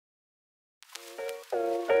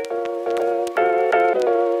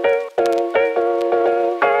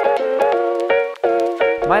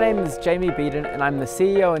My name is Jamie Beeden and I'm the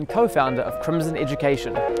CEO and co-founder of Crimson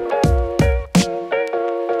Education.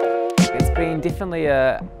 It's been definitely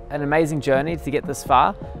an amazing journey to get this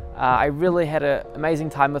far. I really had an amazing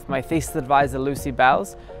time with my thesis advisor Lucy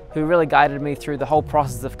Bowles, who really guided me through the whole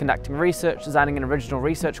process of conducting research, designing an original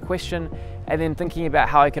research question, and then thinking about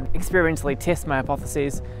how I could experientially test my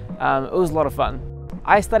hypotheses. It was a lot of fun.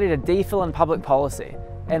 I studied a DPhil in public policy,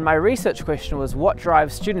 and my research question was what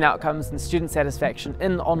drives student outcomes and student satisfaction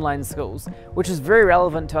in online schools, which is very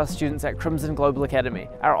relevant to our students at Crimson Global Academy,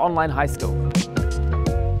 our online high school.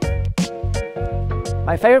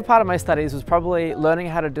 My favourite part of my studies was probably learning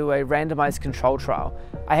how to do a randomised control trial.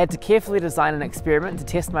 I had to carefully design an experiment to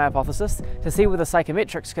test my hypothesis to see whether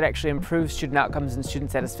psychometrics could actually improve student outcomes and student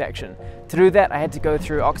satisfaction. To do that, I had to go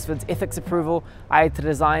through Oxford's ethics approval, I had to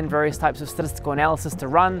design various types of statistical analysis to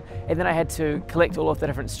run, and then I had to collect all of the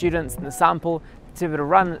different students in the sample to be able to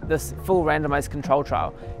run this full randomised control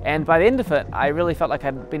trial. And by the end of it, I really felt like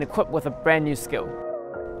I'd been equipped with a brand new skill.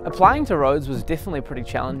 Applying to Rhodes was definitely pretty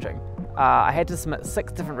challenging. I had to submit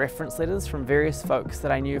 6 different reference letters from various folks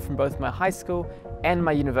that I knew from both my high school and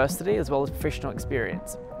my university, as well as professional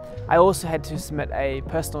experience. I also had to submit a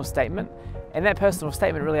personal statement, and that personal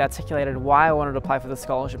statement really articulated why I wanted to apply for the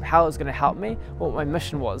scholarship, how it was going to help me, what my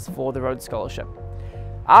mission was for the Rhodes Scholarship.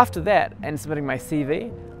 After that, and submitting my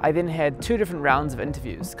CV, I then had 2 different rounds of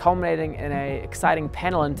interviews, culminating in an exciting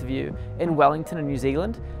panel interview in Wellington in New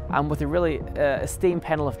Zealand with a really esteemed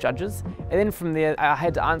panel of judges. And then from there, I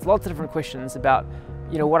had to answer lots of different questions about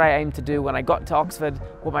what I aimed to do when I got to Oxford,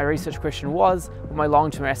 what my research question was, what my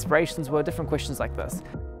long-term aspirations were, different questions like this.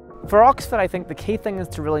 For Oxford, I think the key thing is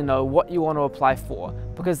to really know what you want to apply for,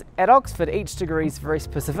 because at Oxford each degree is very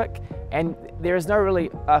specific and there is no really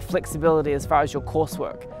flexibility as far as your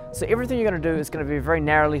coursework. So everything you're going to do is going to be very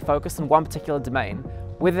narrowly focused on one particular domain,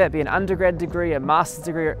 whether that be an undergrad degree, a master's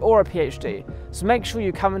degree, or a PhD. So make sure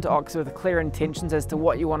you come into Oxford with clear intentions as to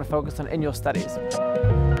what you want to focus on in your studies.